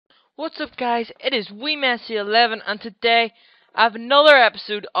What's up, guys? It is WeMessy11, and today I have another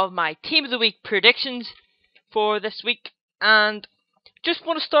episode of my Team of the Week predictions for this week. And just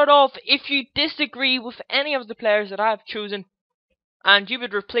want to start off, if you disagree with any of the players that I've chosen and you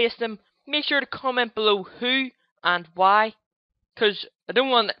would replace them, make sure to comment below who and why, because I don't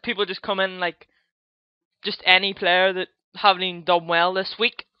want people just come in like just any player that haven't even done well this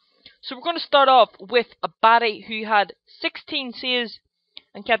week. So we're going to start off with Abadi, who had 16 saves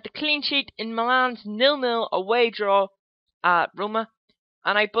and kept a clean sheet in Milan's 0-0 away draw at Roma.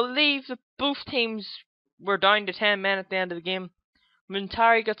 And I believe that both teams were down to 10 men at the end of the game.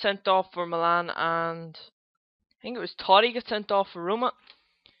 Montari got sent off for Milan, and I think it was Totti got sent off for Roma.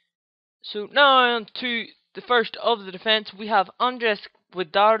 So now on to the first of the defence. We have Andres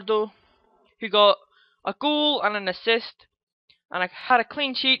Guidardo, who got a goal and an assist, and had a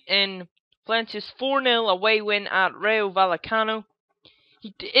clean sheet in Valencia's 4-0 away win at Rayo Vallecano.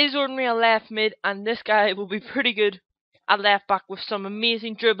 He is ordinary a left mid, and this guy will be pretty good at left back with some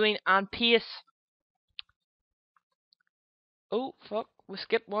amazing dribbling and pace. Oh, fuck, we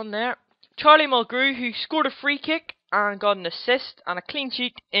skipped one there. Charlie Mulgrew, who scored a free kick and got an assist and a clean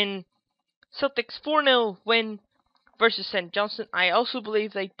sheet in Celtic's 4-0 win versus St. Johnstone. I also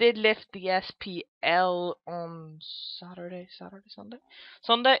believe they did lift the SPL on Sunday,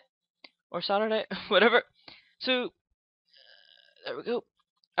 or Saturday, whatever. So, there we go.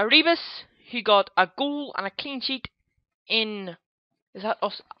 Arribas, who got a goal and a clean sheet in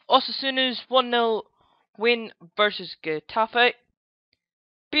Osasuna's 1-0 win versus Getafe.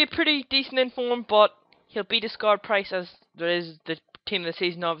 Be a pretty decent in form, but he'll be discard price as there is the team of the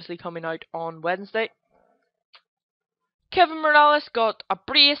season obviously coming out on Wednesday. Kevin Morales got a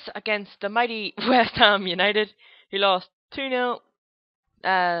brace against the mighty West Ham United, who lost 2-0.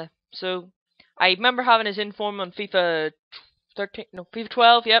 So I remember having his inform on FIFA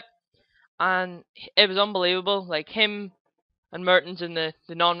 12, yep, and it was unbelievable. Like him and Mertens in the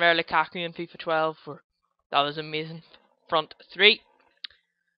non-rare Lukaku in FIFA 12, that was amazing. Front three.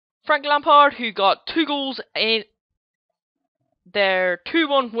 Frank Lampard, who got 2 goals in their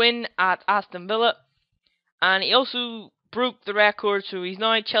 2-1 win at Aston Villa, and he also broke the record, so he's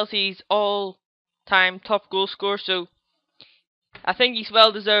now Chelsea's all-time top goal scorer. So I think he's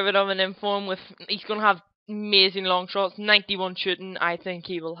well deserved of an inform. He's going to have amazing long shots, 91 shooting, I think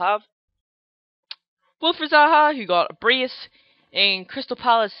he will have. Wilfried Zaha, who got a brace in Crystal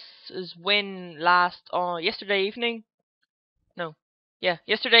Palace's win yesterday evening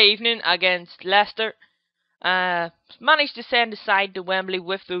against Leicester. Managed to send his side to Wembley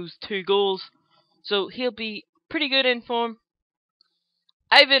with those 2 goals, so he'll be pretty good in form.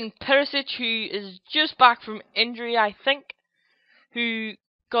 Ivan Perisic, who is just back from injury, I think, who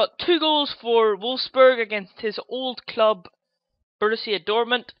got 2 goals for Wolfsburg against his old club Borussia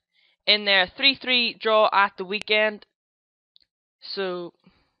Dortmund in their 3-3 draw at the weekend. So,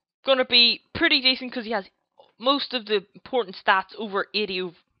 gonna be pretty decent because he has most of the important stats over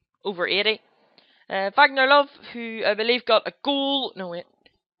 80. Wagner Love, who I believe got a goal. No, wait.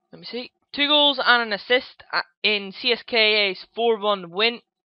 Let me see. 2 goals and an assist in CSKA's 4-1 win.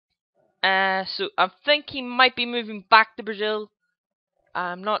 So I think he might be moving back to Brazil.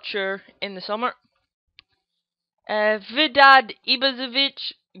 I'm not sure, in the summer. Vidad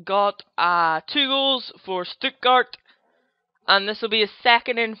Ibisevic got 2 goals for Stuttgart, and this will be his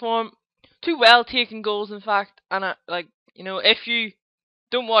second in form. 2 well-taken goals, in fact. And if you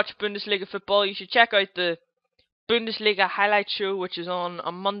don't watch Bundesliga football, you should check out the Bundesliga highlight show, which is on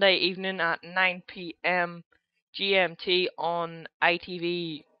Monday evening at 9 PM GMT on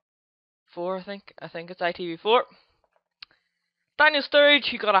ITV4. I think it's ITV4. Daniel Sturridge,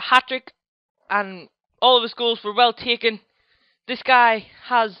 who got a hat-trick, and all of his goals were well taken. This guy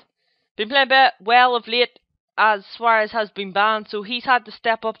has been playing well of late, as Suarez has been banned, so he's had to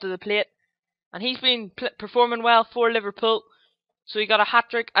step up to the plate, and he's been performing well for Liverpool. So he got a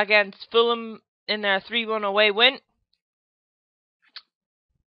hat-trick against Fulham in their 3-1 away win.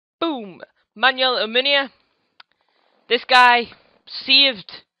 Boom! Manuel Omunia. This guy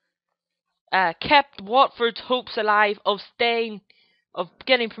kept Watford's hopes alive of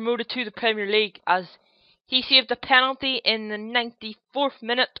getting promoted to the Premier League, as he saved a penalty in the 94th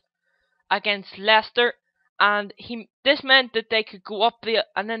minute against Leicester, and this meant that they could go up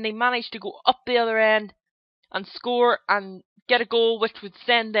and then they managed to go up the other end and score and get a goal, which would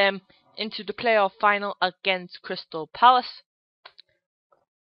send them into the playoff final against Crystal Palace.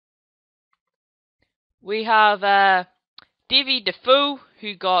 We have Davy Defoe,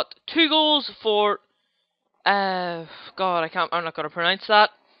 who got 2 goals for I'm not going to pronounce that,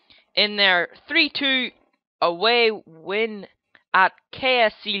 in their 3-2 away win at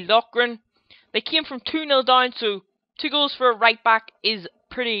KSC Loughran. They came from 2-0 down, so 2 goals for a right back is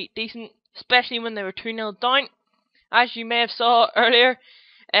pretty decent, especially when they were 2-0 down. As you may have saw earlier,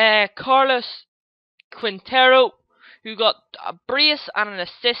 Carlos Quintero, who got a brace and an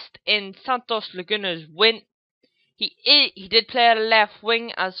assist in Santos Laguna's win. He did play at a left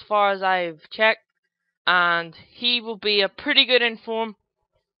wing as far as I've checked, and he will be a pretty good in form.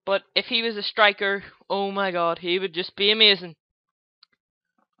 But if he was a striker, oh my god, he would just be amazing.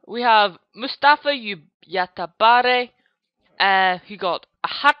 We have Mustafa Yatabare, who got a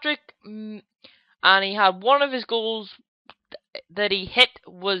hat-trick, and he had one of his goals that he hit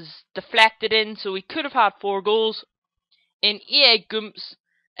was deflected in, so he could have had 4 goals. In EA Gumps,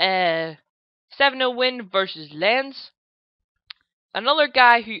 7-0 win versus Lens. Another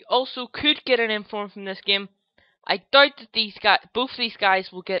guy who also could get an inform from this game. I doubt that both these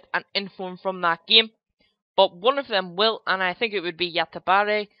guys will get an inform from that game, but one of them will, and I think it would be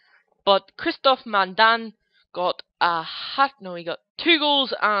Yatabare. But Christophe Mandan got he got 2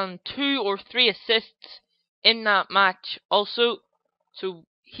 goals and 2 or 3 assists in that match also. So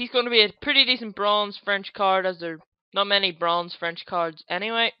he's going to be a pretty decent bronze French card, as there are not many bronze French cards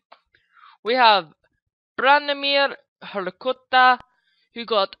anyway. We have Branimir Herkota, who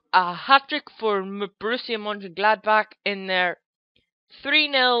got a hat-trick for Borussia Mönchengladbach in their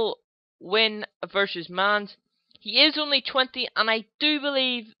 3-0 win versus Mainz. He is only 20, and I do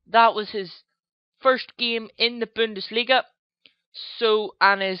believe that was his first game in the Bundesliga. So,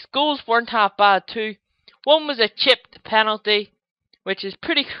 and his goals weren't half bad too. One was a chipped penalty, which is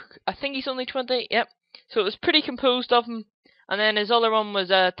pretty, I think he's only 20, yep. So it was pretty composed of him. And then his other one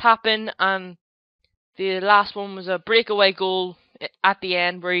was a tap-in, and the last one was a breakaway goal at the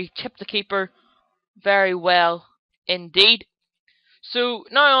end where he chipped the keeper very well indeed. So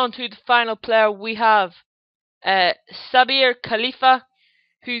now on to the final player. We have Sabir Khalifa,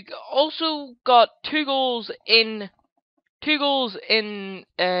 who also got 2 goals in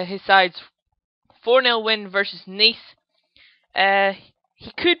his side's 4-0 win versus Nice.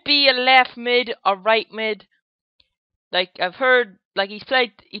 He could be a left mid or right mid. Like I've heard, like he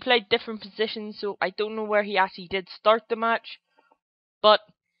played different positions, so I don't know where he actually did start the match. But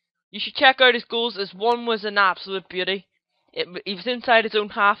you should check out his goals, as one was an absolute beauty. He was inside his own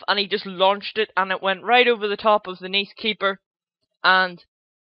half, and he just launched it, and it went right over the top of the Nice keeper and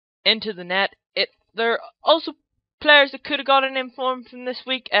into the net. There are also players that could have got an inform from this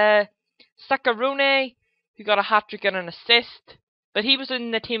week. Sakarone, who got a hat-trick and an assist, but he was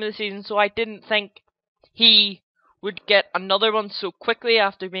in the team of the season, so I didn't think he would get another one so quickly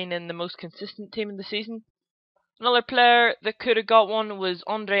after being in the most consistent team of the season. Another player that could have got one was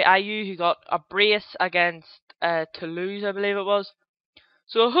Andre Ayew, who got a brace against Toulouse, I believe it was.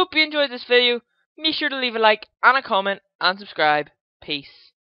 So I hope you enjoyed this video. Make sure to leave a like and a comment and subscribe. Peace.